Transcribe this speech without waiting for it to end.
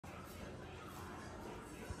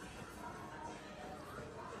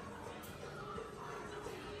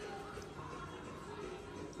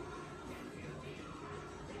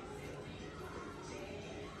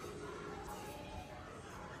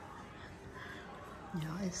Y'all,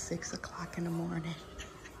 it's 6 o'clock in the morning.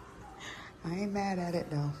 I ain't mad at it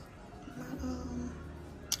though.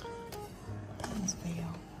 Let's fail.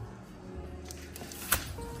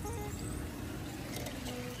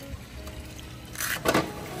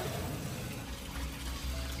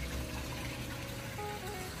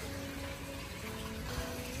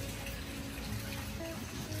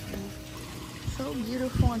 So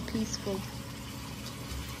beautiful and peaceful.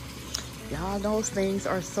 Y'all, those things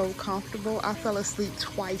are so comfortable. I fell asleep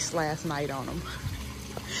twice last night on them.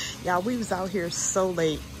 Y'all, we was out here so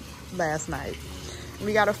late last night.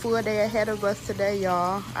 We got a full day ahead of us today,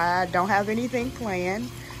 y'all. I don't have anything planned.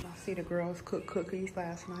 I see the girls cook cookies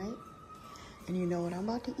last night. And you know what I'm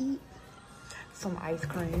about to eat? Some ice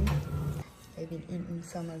cream. They've been eating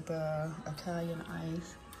some of the Italian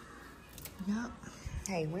ice. Yup.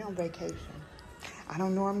 Hey, we're on vacation. I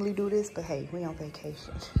don't normally do this, but hey, we're on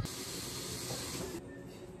vacation.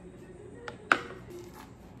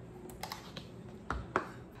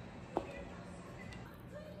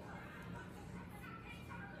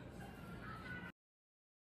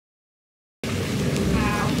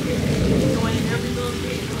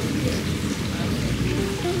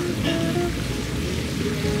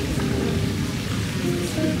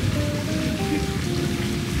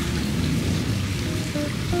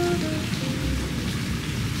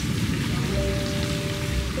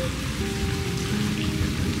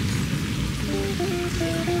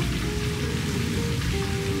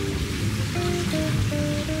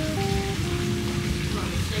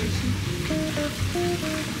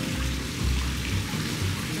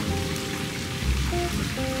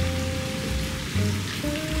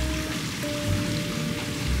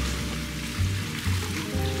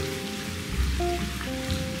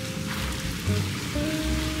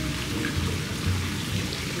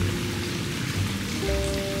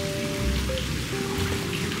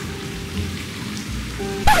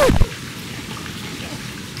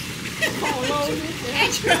 I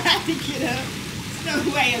tried to get up. There's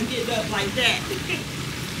no way I'm getting up like that.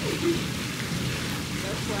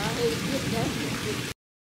 That's why I hate getting up.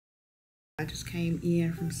 I just came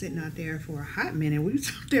in from sitting out there for a hot minute. We was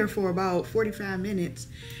out there for about 45 minutes.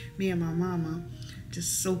 Me and my mama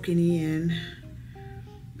just soaking in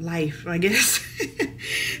life, I guess.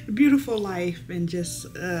 Beautiful life, and just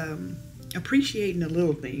appreciating the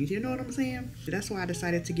little things. You know what I'm saying? That's why I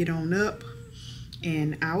decided to get on up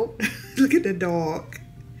and out. Look at the dog.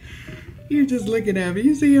 You're just looking at me.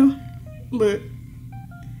 You see him? Look.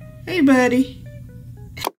 Hey, buddy.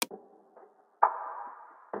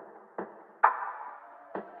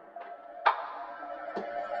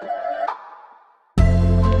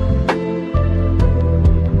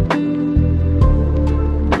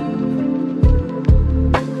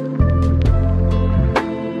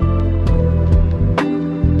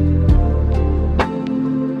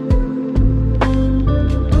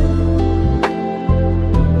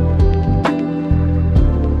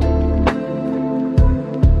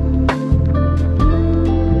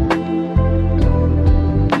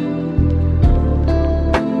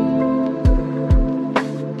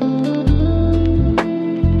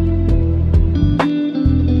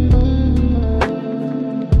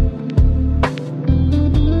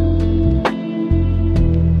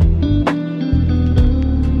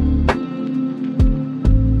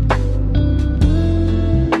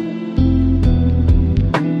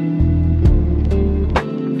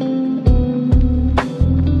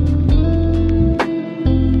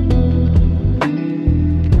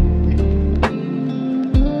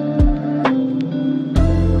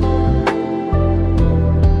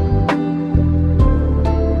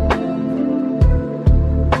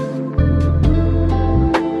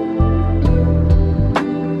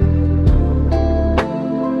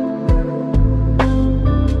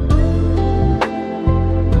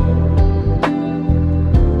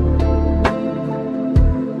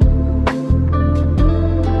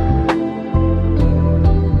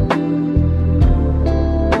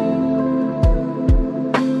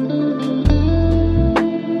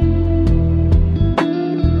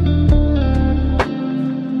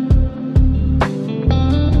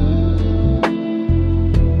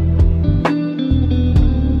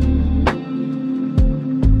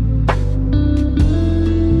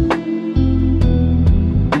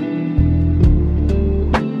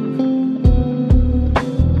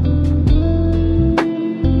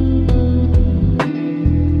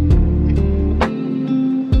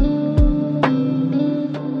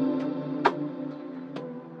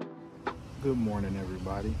 Good morning,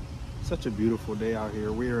 everybody. Such a beautiful day out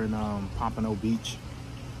here. We're in Pompano Beach.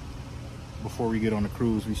 Before we get on the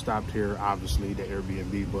cruise, we stopped here, obviously, the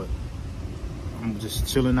Airbnb, but I'm just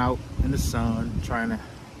chilling out in the sun, trying to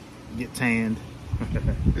get tanned.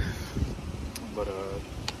 But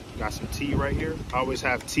got some tea right here. I always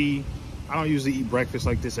have tea. I don't usually eat breakfast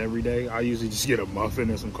like this every day. I usually just get a muffin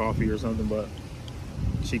and some coffee or something, but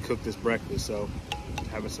she cooked this breakfast, so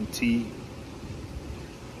having some tea,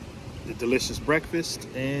 the delicious breakfast,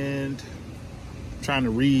 and trying to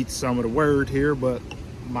read some of the word here, but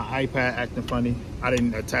my iPad acting funny. I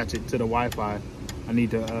didn't attach it to the Wi-Fi. I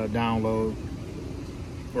need to download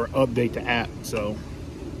or update the app, so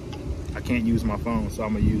I can't use my phone, so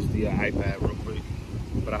I'm gonna use the iPad real quick.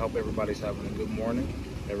 But I hope everybody's having a good morning.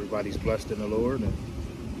 Everybody's blessed in the Lord, and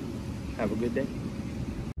have a good day.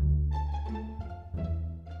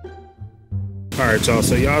 All right, y'all,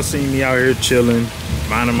 so y'all seen me out here chilling,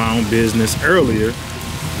 minding my own business earlier.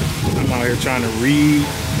 I'm out here trying to read,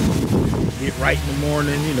 get right in the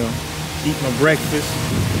morning, you know, eat my breakfast.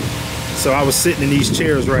 So I was sitting in these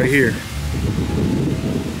chairs right here.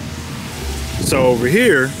 So over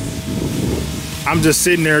here, I'm just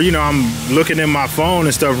sitting there, you know, I'm looking at my phone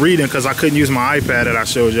and stuff, reading, because I couldn't use my iPad that I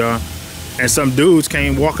showed y'all. And some dudes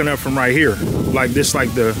came walking up from right here, like this,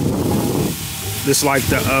 like the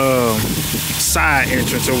side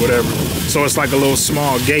entrance or whatever. So it's like a little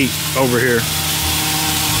small gate over here.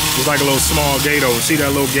 It's like a little small gate over. See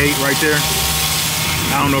that little gate right there?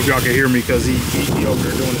 I don't know if y'all can hear me because he over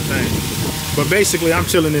there doing the thing. But basically, I'm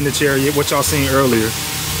chilling in the chair, what y'all seen earlier.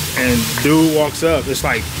 And dude walks up. It's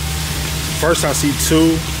like, first I see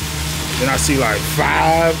 2, then I see like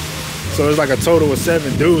 5. So it's like a total of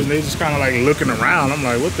 7 dudes, and they just kind of like looking around. I'm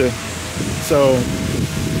like, what the? So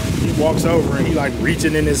he walks over and he like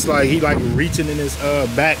reaching in his back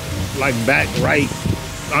right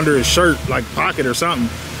under his shirt, like pocket or something.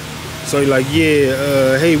 So he like,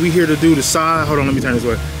 yeah, hey, we here to do the side. Hold on, let me turn this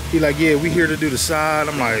way. He like, yeah, we here to do the side.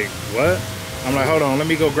 I'm like, what? I'm like, hold on, let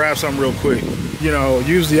me go grab something real quick. You know,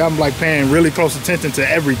 usually I'm like paying really close attention to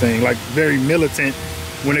everything, like very militant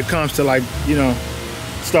when it comes to like, you know,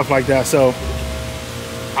 stuff like that. So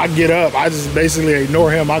I get up, I just basically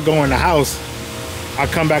ignore him. I go in the house. I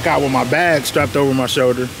come back out with my bag strapped over my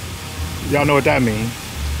shoulder. Y'all know what that means.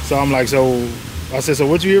 So I'm like, so I said, so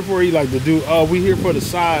what you here for? He like, the dude, oh, we here for the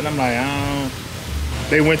side. And I'm like,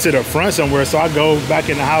 they went to the front somewhere. So I go back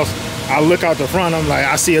in the house. I look out the front. I'm like,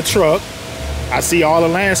 I see a truck. I see all the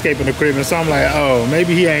landscaping equipment. So I'm like, oh,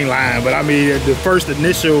 maybe he ain't lying. But I mean, the first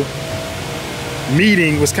initial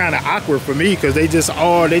meeting was kind of awkward for me because they just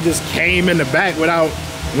came in the back without,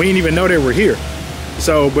 we didn't even know they were here.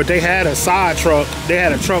 So, but they had a side truck. They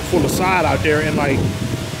had a truck full of side out there and like,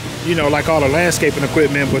 you know, like all the landscaping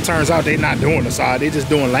equipment, but turns out they're not doing the side, they just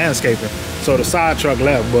doing landscaping. So the side truck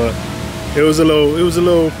left, but it was a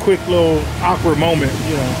little quick little awkward moment,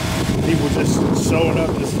 you know, people just showing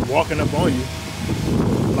up, just walking up on you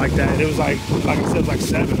like that. It was like I said, it was like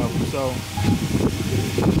 7 of them. So,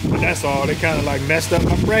 but that's all. They kind of like messed up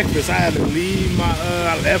my breakfast. I had to leave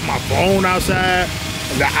I left my phone outside.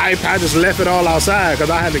 The iPad, I just left it all outside because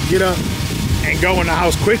I had to get up and go in the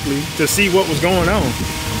house quickly to see what was going on.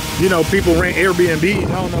 You know, people rent Airbnb.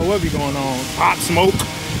 I don't know what be going on. Pop Smoke.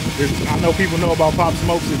 I know people know about Pop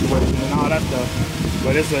Smoke situation and all that stuff.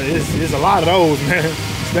 But it's a lot of those, man.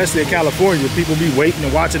 Especially in California. People be waiting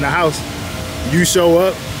and watching the house. You show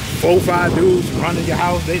up, 4 or 5 dudes running your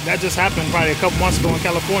house. That just happened probably a couple months ago in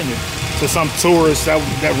California to some tourists that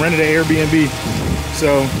rented an Airbnb.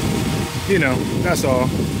 So, you know, that's all.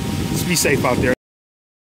 Just be safe out there.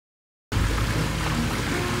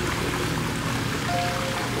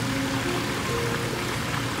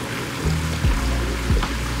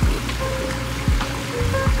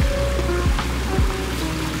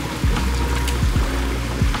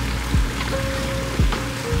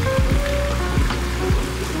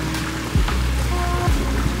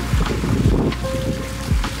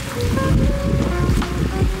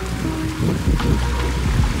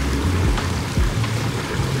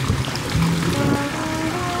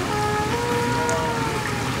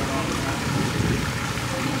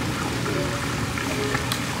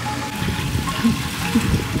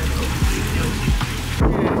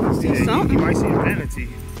 You might see a manatee.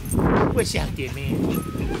 What's out there, man?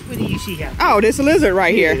 What do you see out there? Oh, this lizard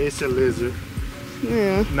right here. Yeah, it's a lizard.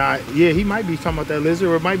 Yeah. Nah, yeah, he might be talking about that lizard,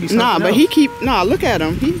 or it might be something else. But he look at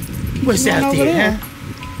him. What's out there, huh?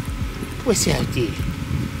 What's out there?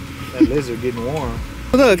 That lizard getting warm.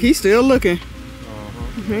 Look, he's still looking.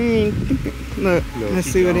 Look, Let's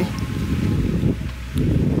see what he...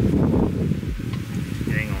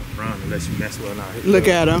 He ain't gonna run unless you mess with him. Look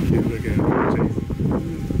at him. Look at him.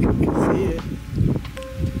 See it.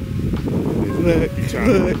 Look,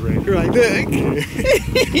 right there.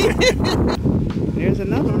 There's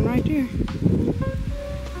another one right there.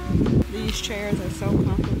 These chairs are so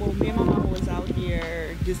comfortable. Me and my mama was out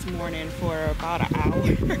here this morning for about an hour.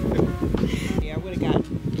 Yeah, I would have got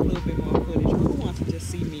a little bit more footage, but who wants to just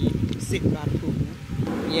see me sitting by the pool?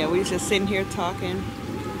 Yeah, we was just sitting here talking,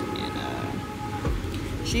 and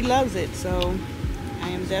she loves it, so I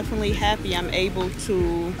am definitely happy I'm able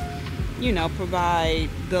to, you know, provide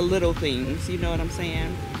the little things, you know what I'm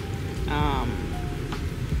saying?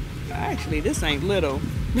 Actually, this ain't little.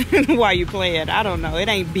 Why you play it? I don't know. It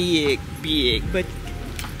ain't big, but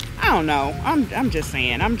I don't know. I'm just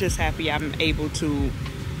saying. I'm just happy I'm able to,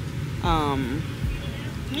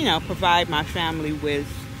 you know, provide my family with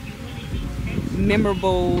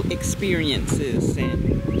memorable experiences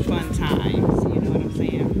and fun times. You know what I'm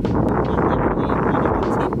saying? I definitely want to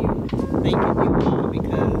continue thanking you all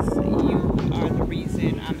because you are the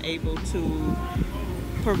reason I'm able to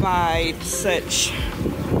provide such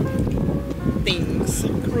things,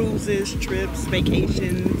 cruises, trips,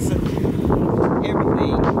 vacations,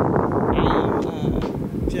 everything. I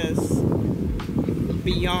am just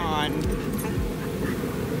beyond,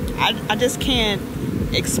 I just can't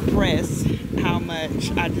express how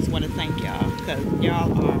much I just want to thank y'all, because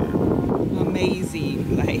y'all are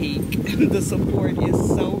amazing. Like, the support is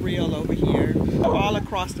so real over here, all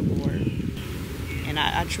across the board, and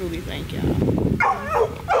I truly thank y'all.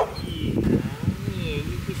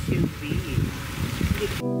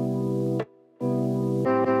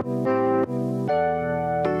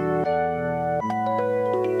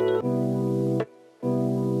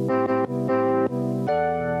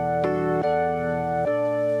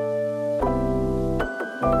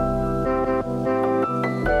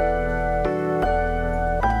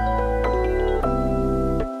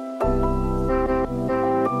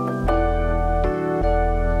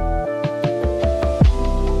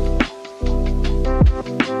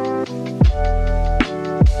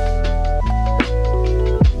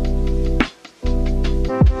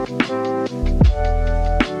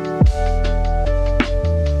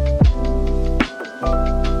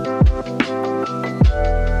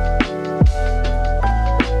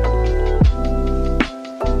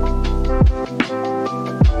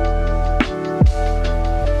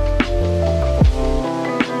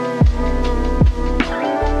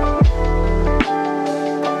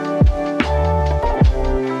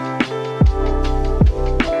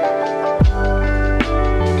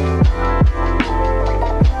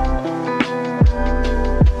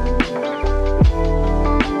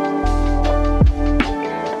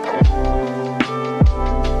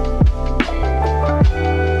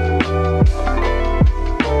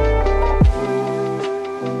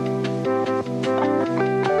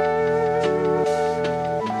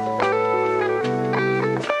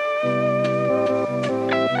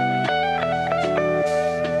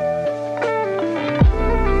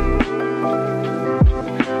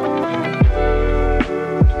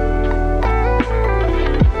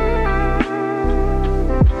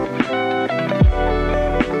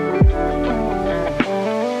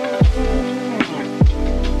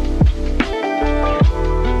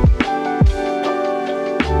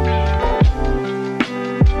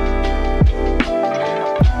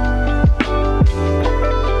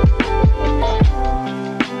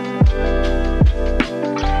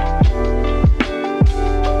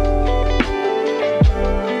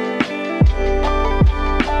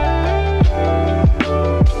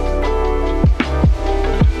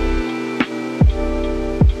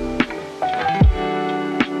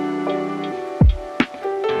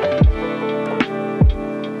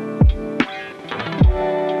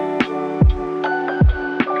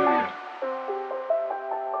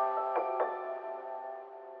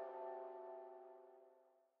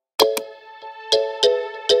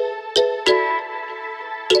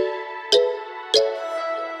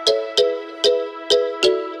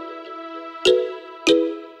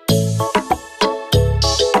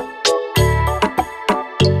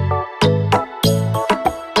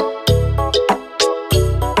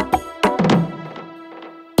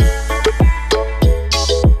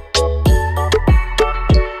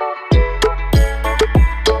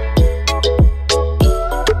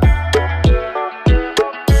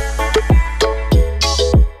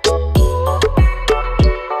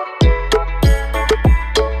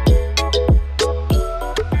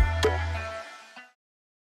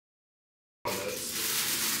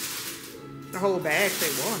 whole bag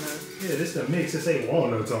say walnuts. Yeah, this is a mix. It say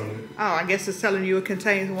walnuts on it. Oh, I guess it's telling you it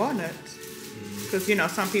contains walnuts. Because, you know,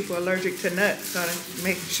 some people are allergic to nuts, so they're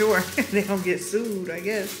making sure they don't get sued, I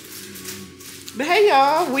guess. But hey,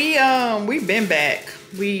 y'all, we've been back.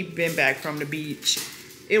 We've been back from the beach.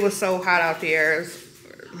 It was so hot out there.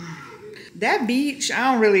 That beach,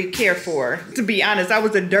 I don't really care for, to be honest. That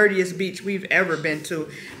was the dirtiest beach we've ever been to.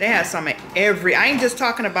 They had some of every, I ain't just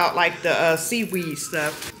talking about like the seaweed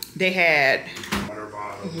stuff. They had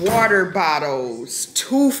water bottles,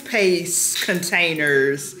 toothpaste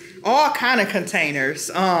containers, all kind of containers.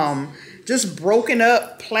 Just broken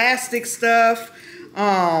up plastic stuff.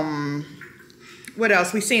 What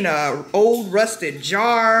else? We seen a old rusted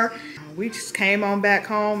jar. We just came on back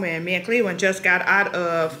home, and me and Cleveland just got out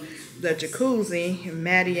of the jacuzzi. And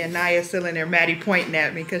Maddie and Naya still in there. Maddie pointing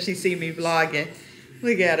at me because she see me vlogging.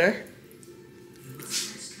 Look at her.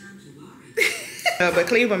 But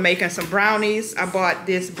Cleveland making some brownies. I bought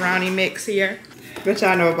this brownie mix here. What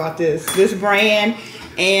y'all know about this? This brand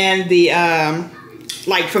and the,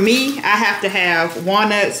 like for me, I have to have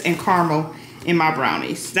walnuts and caramel in my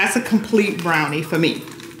brownies. That's a complete brownie for me.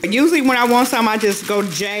 Usually when I want something, I just go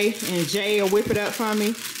to Jay, and Jay will whip it up for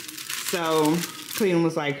me. So Cleveland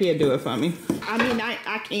was like, he'll do it for me. I mean,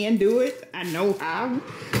 I can do it. I know how,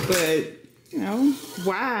 but you know,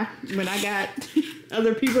 why when I got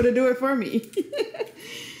other people to do it for me?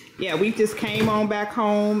 Yeah, we just came on back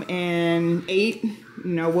home and ate, you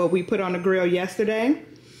know, what we put on the grill yesterday.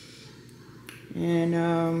 And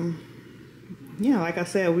yeah, like I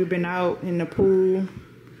said, we've been out in the pool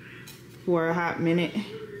for a hot minute.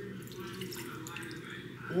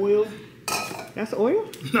 Oil? That's oil?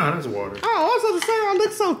 No, that's water. Oh, I was going to say, I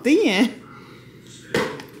look so thin.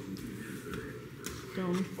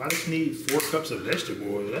 I just need 4 cups of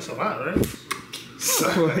vegetable oil. That's a lot, right?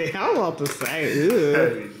 Oh, I was about to say, ew.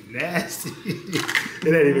 That'd be nasty. It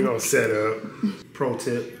ain't even gonna set up. Pro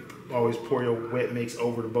tip, always pour your wet mix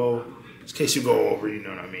over the bowl. Just in case you go over, you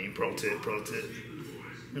know what I mean. Pro tip, pro tip.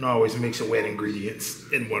 And always mix your wet ingredients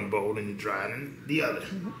in one bowl and you dry it in the other.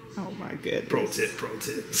 Oh my goodness. Pro tip, pro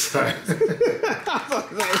tip. Sorry. I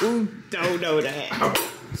was like, who don't know that?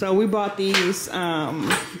 So we bought these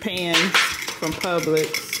pans from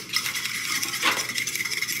Publix.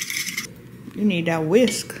 You need that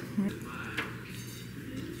whisk.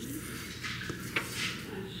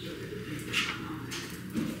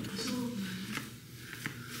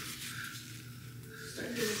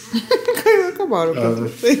 Come on, put the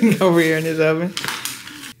thing over here in his oven.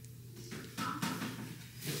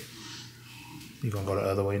 You gonna go the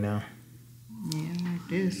other way now? Yeah, like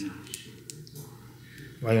this.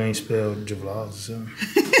 Why you ain't spell JaVlogs or something?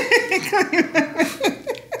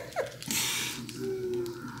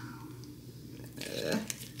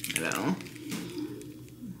 No.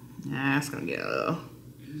 Nah, it's gonna get a little.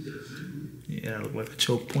 Yeah, that look like a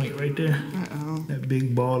choke point right there. Uh-oh. That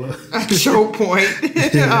big ball of... A choke point.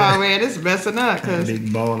 Oh, man, it's messing up. That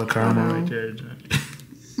big ball of caramel right there.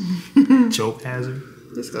 Choke hazard.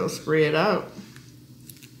 Just gonna spread out.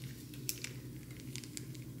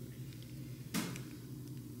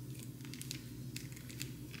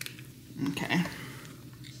 Okay.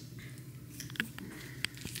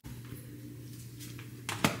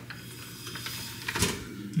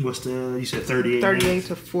 What's the, you said 38? 38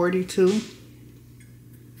 to 42.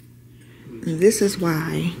 This is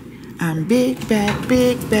why I'm big back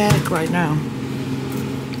right now.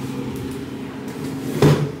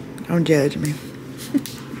 Don't judge me.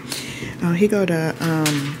 Oh, here go the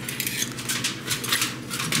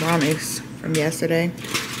brownies from yesterday.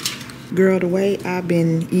 Girl, the way I've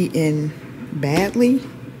been eating badly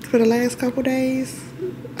for the last couple days,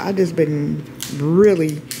 I just been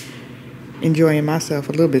really enjoying myself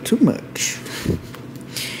a little bit too much.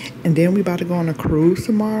 And then we about to go on a cruise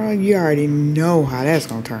tomorrow. You already know how that's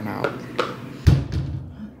gonna turn out.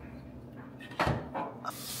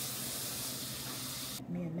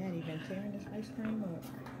 Me and Maddie been tearing this ice cream up.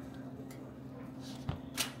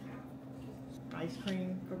 Ice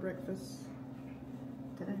cream for breakfast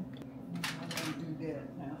today. I don't do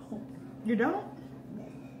that now. You don't?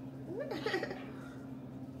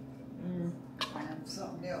 Find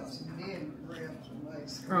something else and then grab some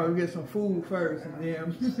ice cream. Oh, get some food first and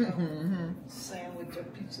then. Sandwich, a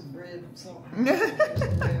piece of bread and something. Just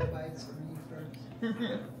grab ice cream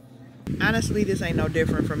first. Honestly, this ain't no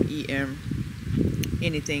different from eating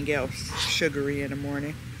anything else sugary in the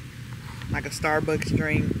morning. Like a Starbucks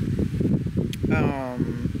drink, a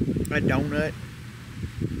donut.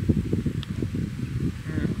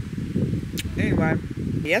 Anyway,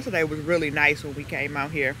 yesterday was really nice when we came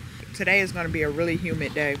out here. Today is going to be a really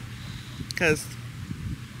humid day because,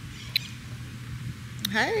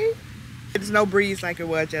 hey, it's no breeze like it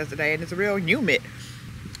was yesterday, and it's real humid.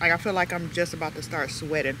 Like, I feel like I'm just about to start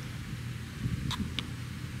sweating.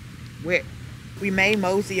 Wet. We may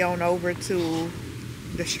mosey on over to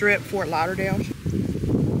the Strip, Fort Lauderdale.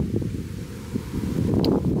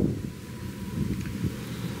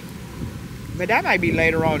 But that might be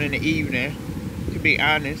later on in the evening, to be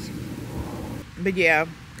honest. But yeah,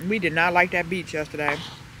 we did not like that beach yesterday.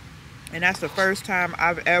 And that's the first time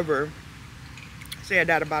I've ever said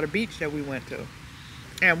that about a beach that we went to.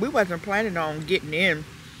 And we wasn't planning on getting in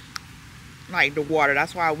like the water.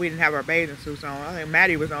 That's why we didn't have our bathing suits on. I think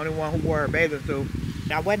Maddie was the only one who wore her bathing suit.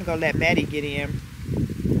 I wasn't gonna let Maddie get in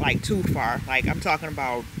like too far. Like I'm talking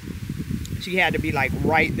about, she had to be like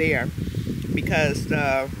right there because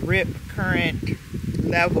the rip current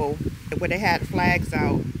level where they had flags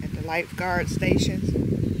out at the lifeguard stations,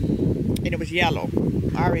 and it was yellow.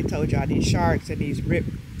 I already told y'all these sharks and these rip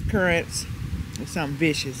currents are something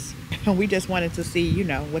vicious. And we just wanted to see, you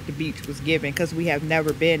know, what the beach was giving because we have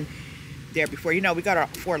never been there before. You know, we go to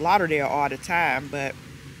Fort Lauderdale all the time, but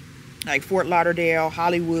like Fort Lauderdale,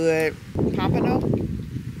 Hollywood, Pompano,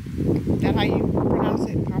 is that how you pronounce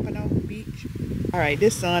it? Pompano Beach? All right,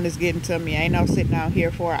 this sun is getting to me. I ain't no sitting out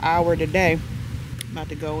here for an hour today. I'm about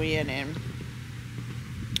to go in and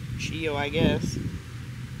chill, I guess.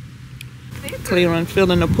 Cleveland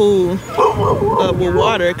filling the pool up with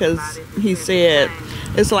water because he said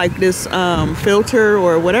it's like this filter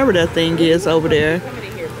or whatever that thing is over there.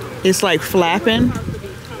 It's like flapping,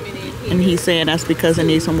 and he's saying that's because it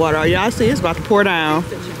needs some water. Oh, y'all see it's about to pour down.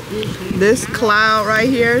 This cloud right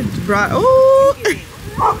here brought, oh,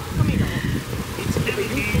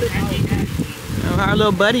 our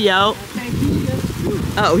little buddy out.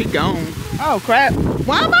 Oh, he gone. Oh crap,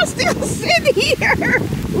 why am I still sitting here?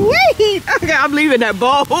 Wait, okay, I'm leaving that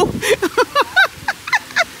bowl.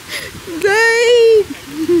 Dang.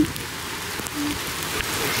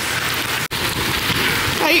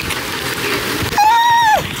 Hey.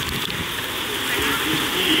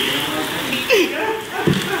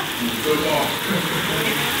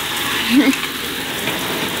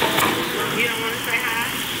 You don't want to say hi?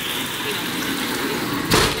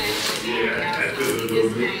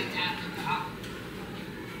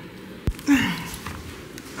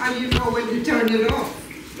 How do you know when you turn it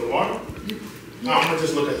off? The water? No, I'm gonna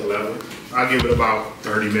just look at the level. I'll give it about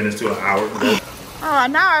 30 minutes to an hour. Oh,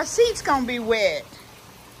 now our seats gonna be wet.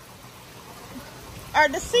 Or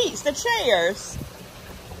the seats, the chairs.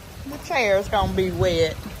 The chair's gonna be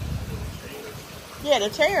wet. Yeah, the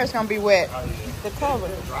chair's gonna be wet. The cover.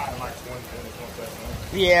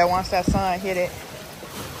 Yeah, once that sun hit it.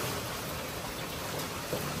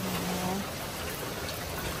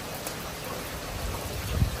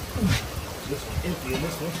 This one's empty and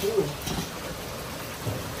this one's full.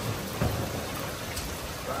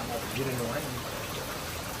 Get in the rain.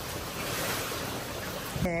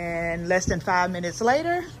 And less than 5 minutes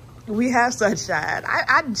later, we have sunshine.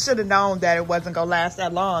 I should have known that it wasn't gonna last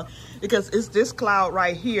that long because it's this cloud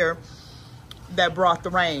right here that brought the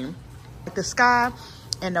rain. The sky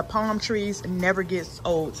and the palm trees never gets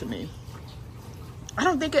old to me. I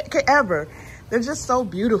don't think it could ever. They're just so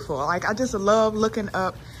beautiful. Like, I just love looking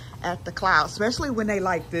up at the clouds, especially when they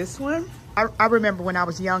like this one. I remember when I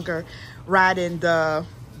was younger riding the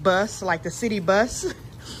bus, like the city bus.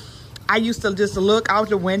 I used to just look out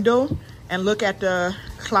the window and look at the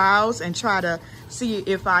clouds and try to see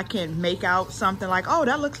if I can make out something like, oh,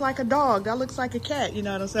 that looks like a dog, that looks like a cat, you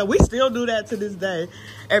know what I'm saying? We still do that to this day,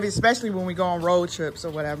 especially when we go on road trips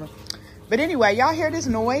or whatever. But anyway, y'all hear this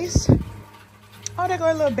noise? Oh, there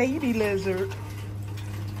go a little baby lizard.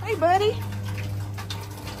 Hey, buddy.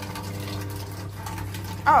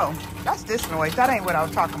 Oh, that's this noise. That ain't what I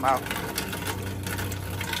was talking about.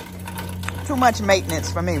 Too much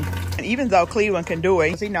maintenance for me. And even though Cleveland can do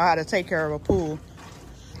it, he know how to take care of a pool.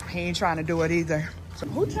 He ain't trying to do it either. So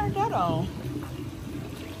who turned that on?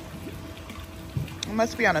 It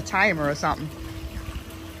must be on a timer or something.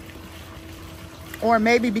 Or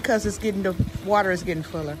maybe because it's getting, the water is getting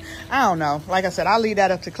fuller. I don't know. Like I said, I'll leave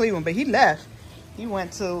that up to Cleveland, but he left. He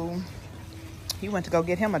went to go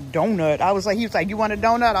get him a donut. He was like, you want a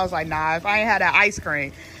donut? I was like, nah, if I ain't had that ice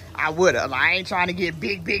cream, I would have. I ain't trying to get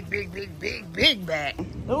big back.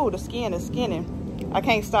 Ooh, the skin is skinny. I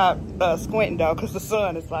can't stop squinting though, because the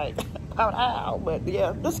sun is like, ow. But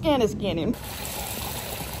yeah, the skin is skinny.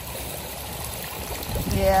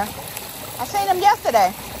 Yeah. I seen him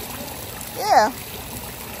yesterday. Yeah.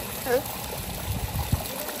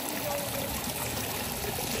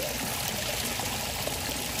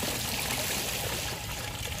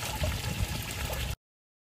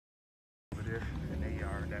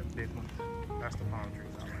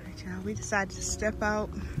 Child, we decided to step out,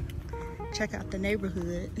 check out the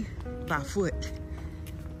neighborhood by foot.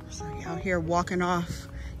 So y'all here walking off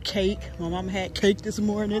cake. My mama had cake this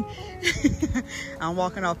morning. I'm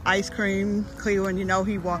walking off ice cream. Cleveland, you know,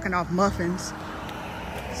 he walking off muffins.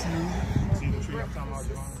 So.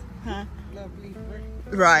 Huh? Love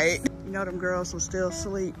Right. You know them girls was still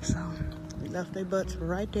asleep, so we left their butts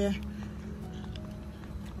right there.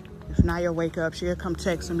 If Naya wake up, she'll come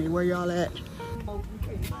texting me, where y'all at?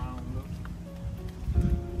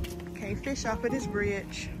 Can't fish off of this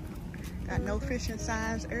bridge. Got no fishing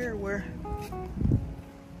signs everywhere.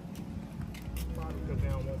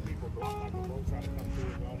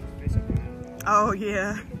 Oh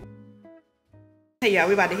yeah. Hey y'all,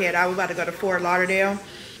 we about to head out. We about to go to Fort Lauderdale.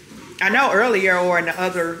 I know earlier or in the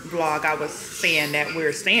other vlog I was saying that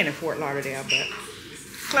we're staying in Fort Lauderdale, but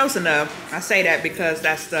close enough. I say that because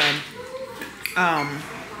that's the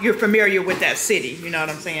you're familiar with that city, you know what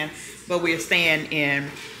I'm saying? But we're staying in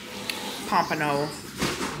Pompano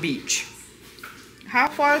Beach. How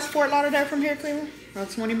far is Fort Lauderdale from here, Cleveland? About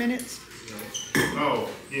 20 minutes? Oh,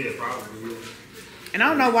 yeah, probably, yeah. And I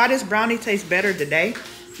don't know why this brownie tastes better today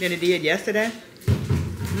than it did yesterday.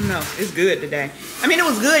 No, it's good today. I mean, it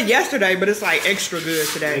was good yesterday, but it's like extra good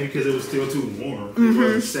today. Maybe because it was still too warm. It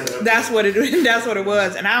wasn't set up. That's what it. That's what it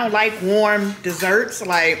was. And I don't like warm desserts.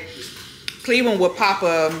 Like Cleveland would pop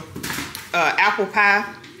a apple pie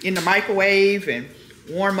in the microwave and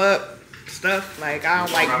warm up stuff. Like I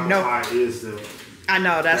don't like apple no. Pie is the. I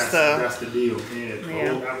know that's the deal. Yeah,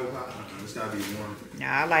 cold apple pie. It's gotta be warm.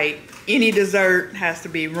 Yeah, I like any dessert has to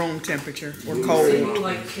be room temperature or cold. So you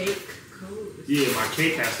like cake? Yeah, my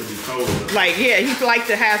cake has to be cold. Like, yeah, he'd like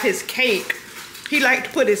to have his cake. He liked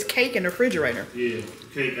to put his cake in the refrigerator. Yeah,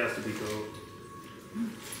 cake has to be cold.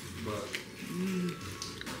 But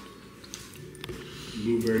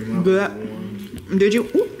blueberry muffin. Did you?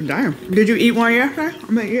 Ooh, damn. Did you eat one yesterday?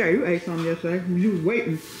 I mean, yeah, you ate some yesterday. You was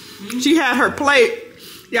waiting. She had her plate.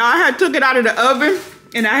 Yeah, I had took it out of the oven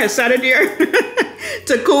and I had set it there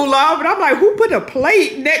to cool off. And I'm like, who put a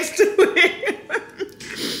plate next to it?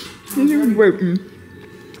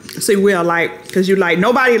 See, we'll like, because you like,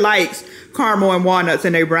 nobody likes caramel and walnuts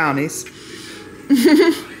in their brownies.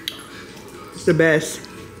 It's the best.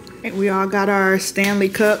 I think we all got our Stanley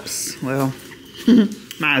cups. Well,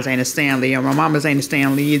 mine ain't a Stanley, or my mama's ain't a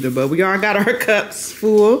Stanley either, but we all got our cups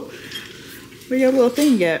full. Where your little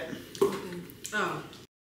thing at? Oh.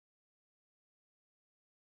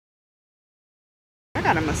 I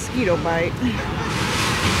got a mosquito bite.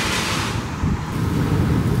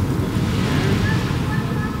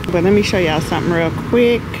 But let me show y'all something real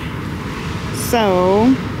quick.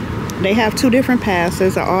 So they have two different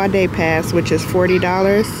passes, an all-day pass, which is $40,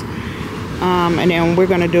 and then we're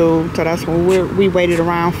gonna do, so that's what we waited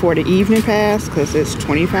around for the evening pass because it's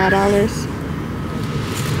 $25,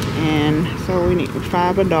 and so we need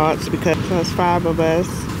 5 adults because there's 5 of us,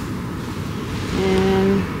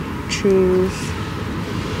 and choose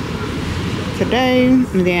today,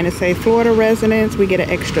 and then it say Florida residents, we get an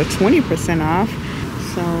extra 20% off.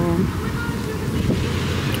 So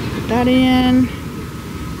put that in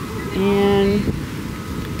and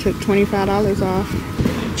took $25 off.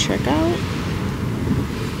 Check out.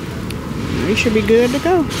 We should be good to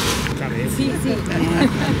go.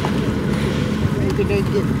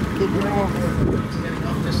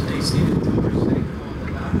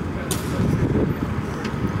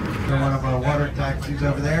 One of our water taxis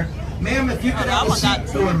over there. Ma'am, if you could have a seat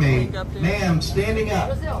for me. Ma'am, standing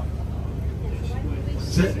up.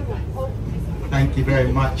 Sit. Thank you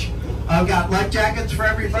very much. I've got life jackets for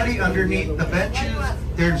everybody underneath the benches.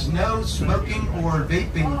 There's no smoking or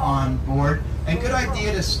vaping on board. And good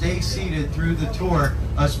idea to stay seated through the tour,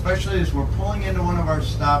 especially as we're pulling into one of our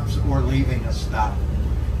stops or leaving a stop.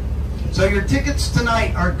 So your tickets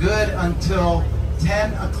tonight are good until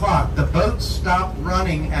 10 o'clock. The boats stop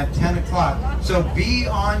running at 10 o'clock. So be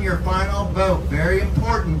on your final boat. Very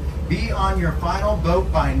important. Be on your final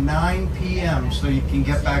boat by 9 p.m. so you can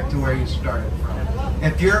get back to where you started from.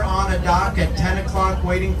 If you're on a dock at 10 o'clock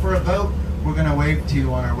waiting for a boat, we're going to wave to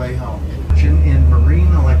you on our way home. In marine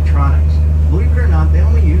electronics. Believe it or not, they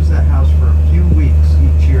only use that house for a few weeks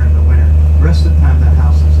each year in the winter. The rest of the time that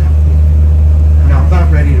house is empty. And I'm about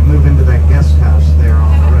ready to move into that guest house there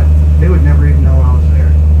on the right. They would never even know I was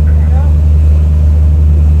there.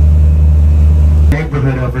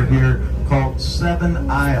 Neighborhood over here called 7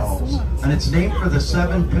 Isles, and it's named for the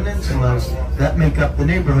 7 peninsulas that make up the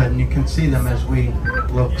neighborhood, and you can see them as we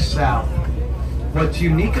look south. What's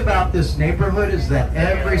unique about this neighborhood is that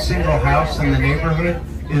every single house in the neighborhood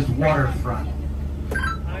is waterfront.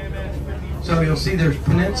 So you'll see there's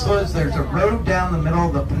peninsulas, there's a road down the middle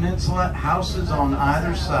of the peninsula, houses on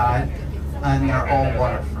either side, and they're all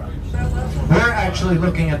waterfront. We're actually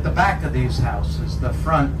looking at the back of these houses. The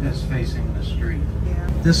front is facing the street.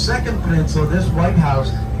 This second peninsula, this White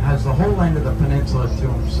House, has the whole end of the peninsula to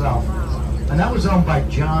himself. And that was owned by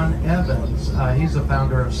John Evans. He's the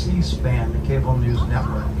founder of C-SPAN, the cable news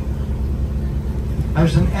network.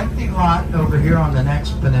 There's an empty lot over here on the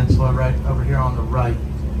next peninsula, right over here on the right.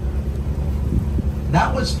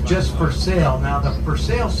 That was just for sale. Now the for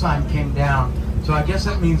sale sign came down, so I guess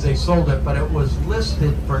that means they sold it, but it was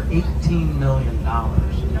listed for $18 million.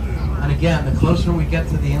 And again, the closer we get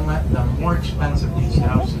to the inlet, the more expensive these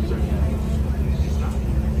houses are getting.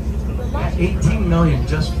 18 million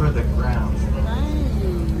just for the ground.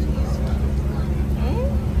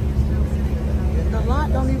 The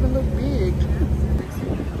lot don't even look big.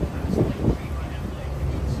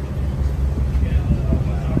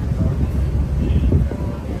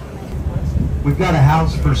 We've got a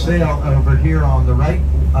house for sale over here on the right,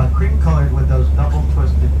 cream colored with those double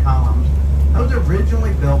twisted columns. Those were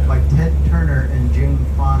originally built by Ted Turner and Jane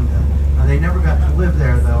Fonda. Now, they never got to live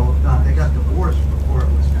there though. They got divorced before it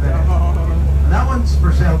was finished. And that one's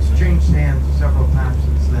for sale. It's changed hands several times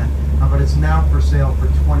since then, but it's now for sale for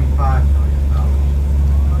 $25 million.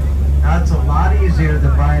 Now, it's a lot easier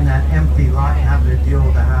than buying that empty lot and having to deal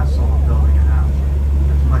with the hassle of building a house.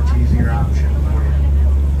 It's a much easier option for you.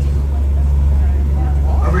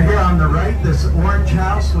 Over here on the right, this orange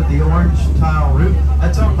house with the orange tile roof,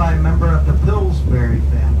 that's owned by a member of the Pillsbury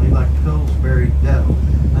family, like Pillsbury dough.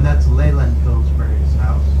 And that's Leyland Pillsbury's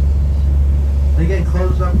house. They get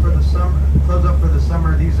closed up for the summer.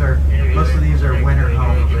 Most of these are winter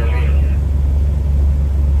homes.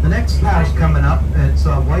 The next house coming up, it's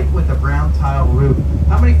white with a brown tile roof.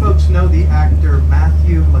 How many folks know the actor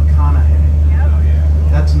Matthew McConaughey?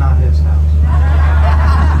 That's not his house.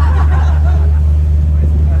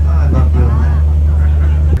 I love doing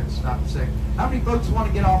that. Stop 6. How many folks want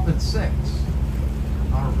to get off at 6?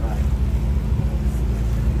 All right.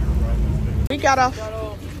 We got off.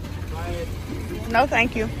 No,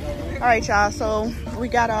 thank you. All right, y'all. So we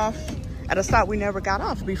got off at a stop we never got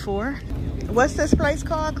off before. What's this place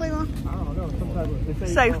called, Clermont? I don't know. Sometimes they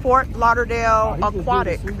Say Fort Lauderdale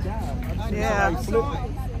Aquatic. Yeah. That's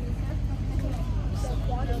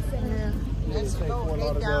a boat,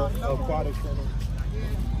 they down low. Aquatic center.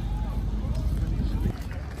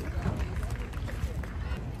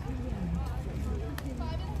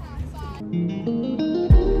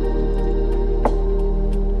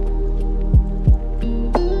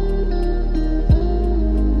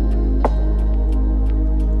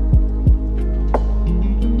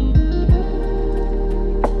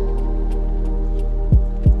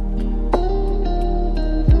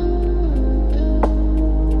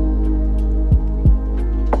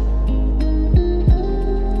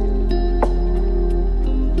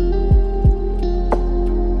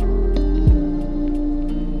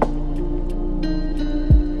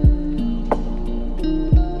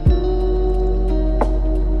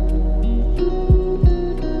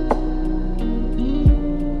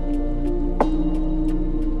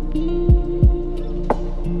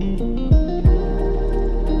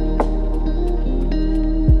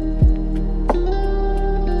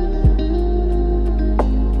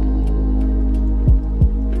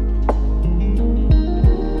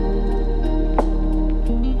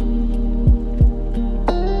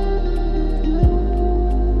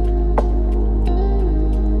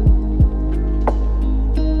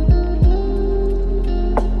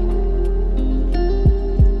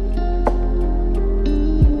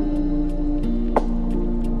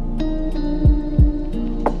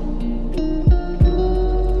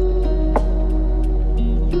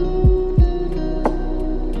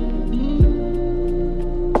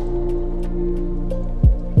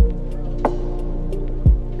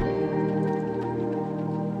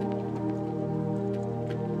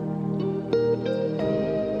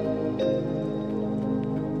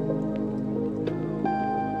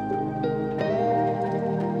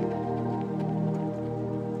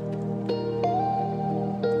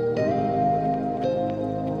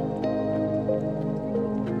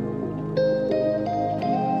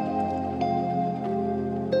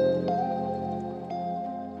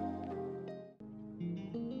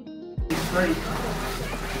 Straight.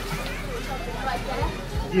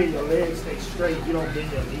 Yeah, your legs stay straight. You don't bend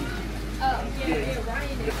your knees. Oh, yeah.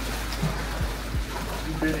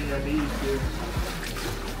 You bending your knees, dude.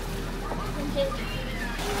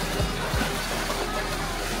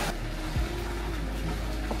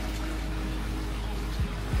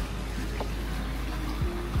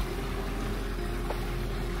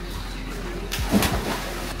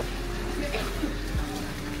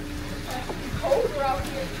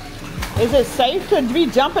 Is it safe to be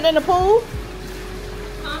jumping in the pool?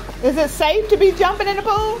 Huh? Is it safe to be jumping in the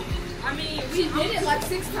pool? I mean, we did it like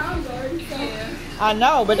 6 times already. So. I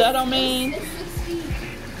know, but that don't mean. It's 6 feet.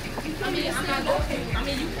 You I mean, I'm not joking. I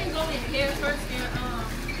mean, you can go in head first and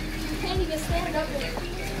You can't even stand up there.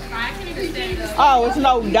 I can't even stand up. Oh, it's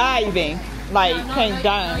no diving. Like, No, can't no,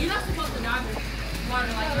 dive. you're not supposed to dive in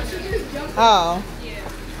water like this. Oh.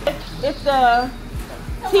 Yeah. It's the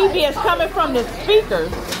TV is coming from the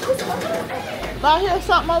speakers. I hear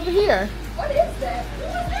something over here. What is that?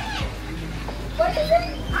 What is it?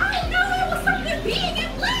 I didn't know it was something big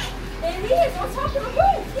and black. It is on top of the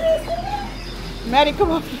roof. Yes, it is. Maddie,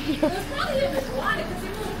 come over here. It's probably in the water because it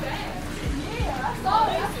moved fast. Yeah, I saw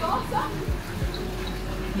it. I saw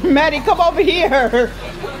something. Maddie, come over here.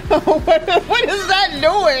 What is that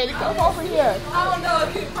doing? Come over here. I don't know.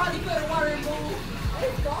 If you probably put water and move.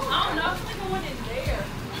 It's gone. I don't know. I think I went in there.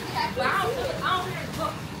 But I don't hear it.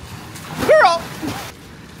 Look. Girl.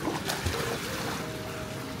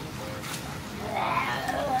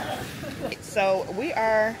 So we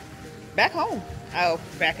are back home. Oh,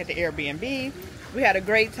 back at the Airbnb. We had a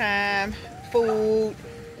great time. Food,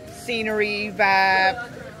 scenery,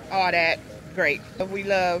 vibe, all that. Great. We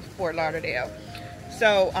love Fort Lauderdale.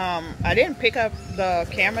 So I didn't pick up the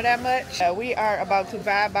camera that much. We are about to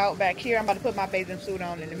vibe out back here. I'm about to put my bathing suit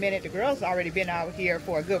on in a minute. The girls already been out here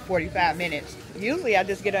for a good 45 minutes. Usually I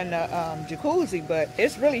just get in the jacuzzi, but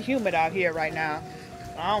it's really humid out here right now.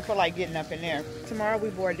 I don't feel like getting up in there. Tomorrow we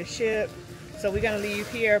board the ship. So we're gonna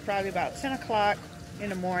leave here probably about 10 o'clock in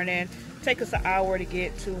the morning. Take us an hour to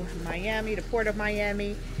get to Miami, the port of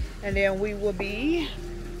Miami. And then we will be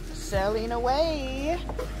sailing away.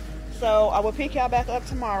 So I will pick y'all back up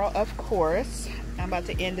tomorrow, of course. I'm about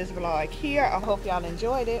to end this vlog here. I hope y'all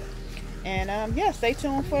enjoyed it. And yeah, stay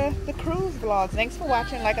tuned for the cruise vlogs. Thanks for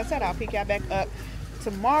watching. Like I said, I'll pick y'all back up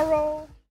tomorrow.